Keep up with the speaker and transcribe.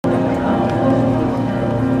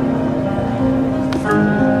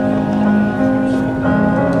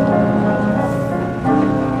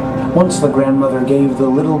Once the grandmother gave the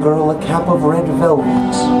little girl a cap of red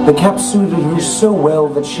velvet. The cap suited her so well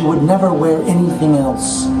that she would never wear anything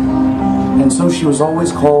else. And so she was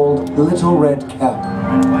always called Little Red Cap.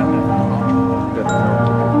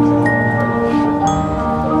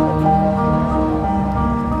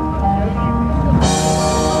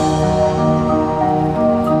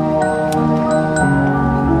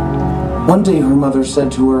 One day her mother said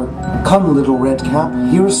to her, "Come, Little Red Cap,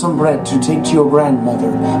 here is some bread to take to your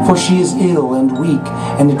grandmother, for she is ill and weak,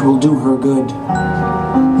 and it will do her good.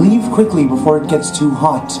 Leave quickly before it gets too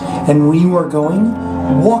hot, and when you are going,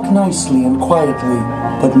 walk nicely and quietly,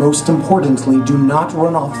 but most importantly, do not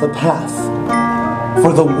run off the path,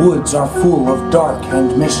 for the woods are full of dark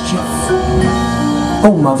and mischief."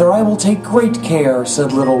 "Oh, Mother, I will take great care,"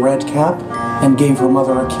 said Little Red Cap, and gave her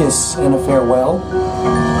mother a kiss and a farewell.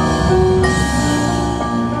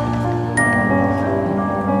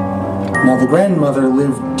 Now the grandmother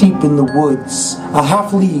lived deep in the woods, a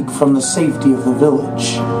half-league from the safety of the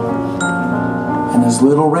village. And as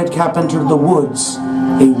Little Red Cap entered the woods,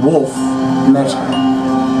 a wolf met her.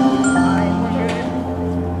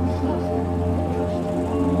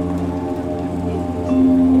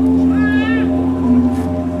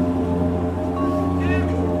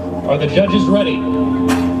 Are the judges ready?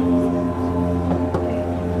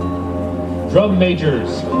 Drum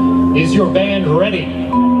majors, is your band ready?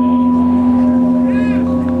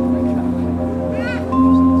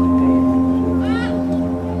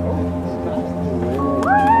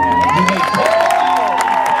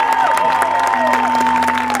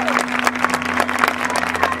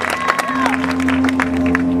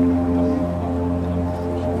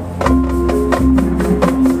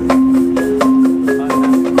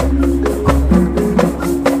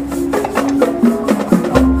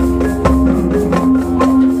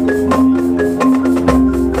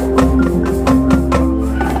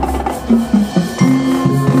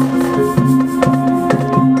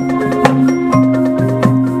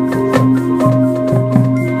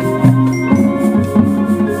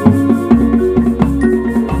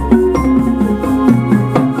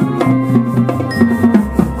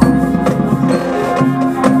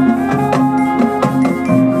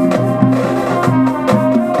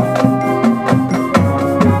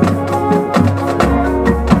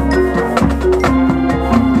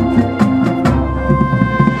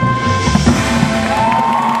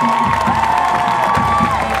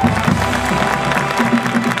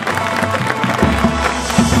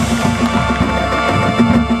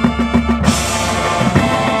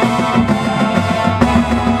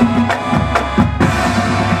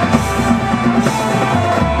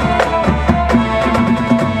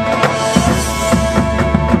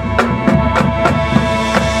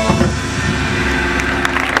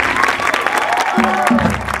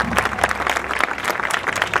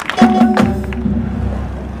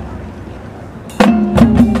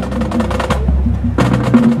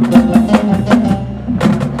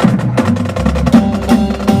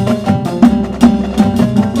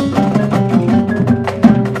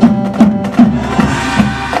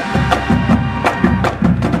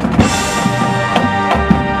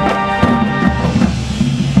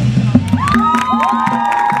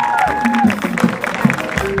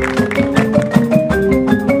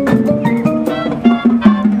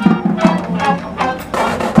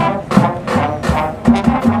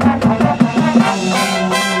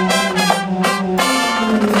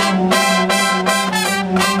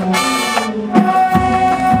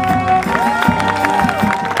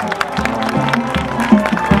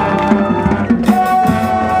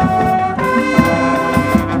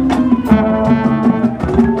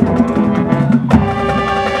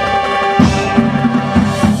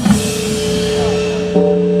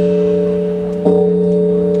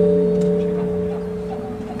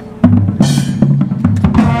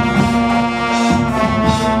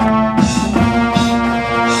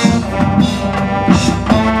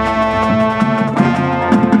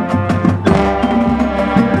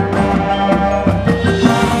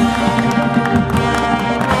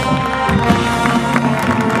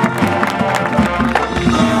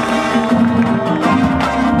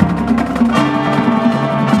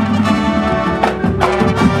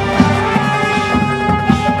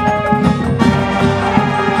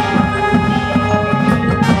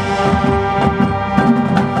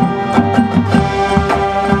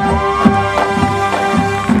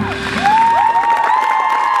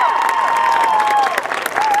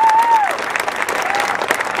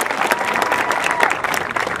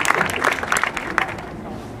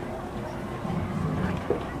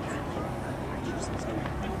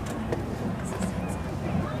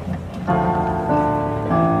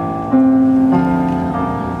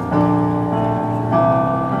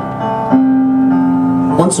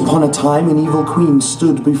 Once upon a time, an evil queen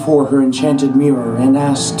stood before her enchanted mirror and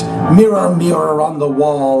asked, "Mirror, mirror on the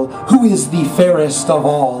wall, who is the fairest of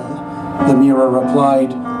all?" The mirror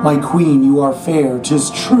replied, "My queen, you are fair,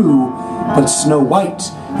 'tis true, but Snow White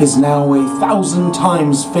is now 1,000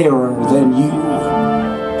 times fairer than you."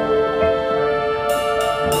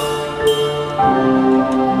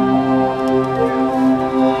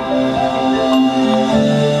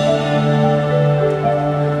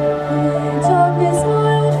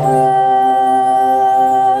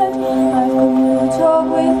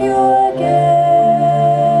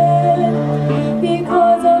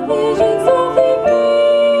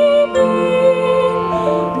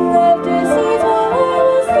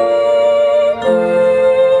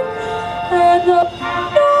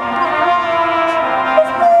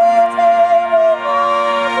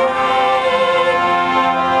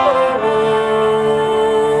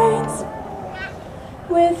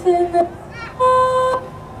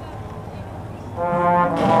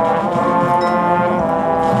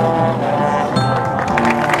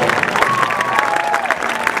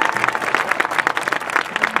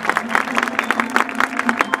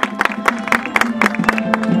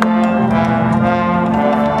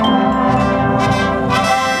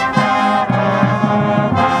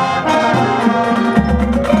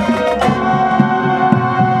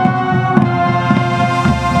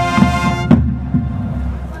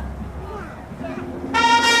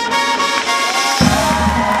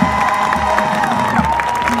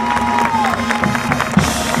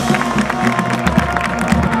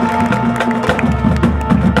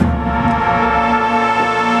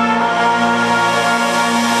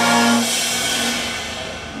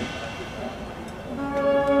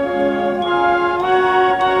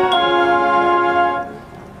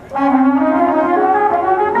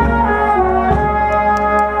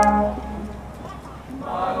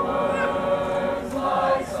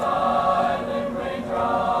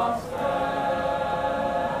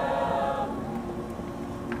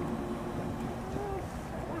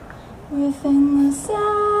 Within the sound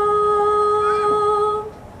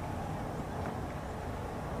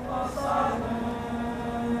of silence,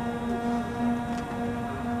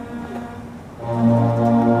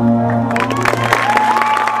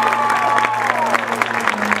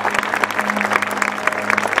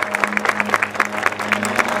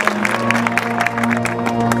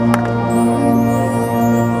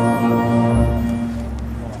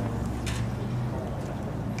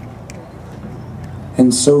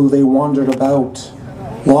 And so they wandered about,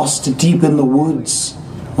 lost deep in the woods,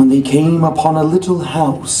 when they came upon a little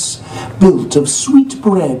house built of sweet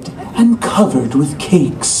bread and covered with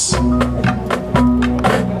cakes.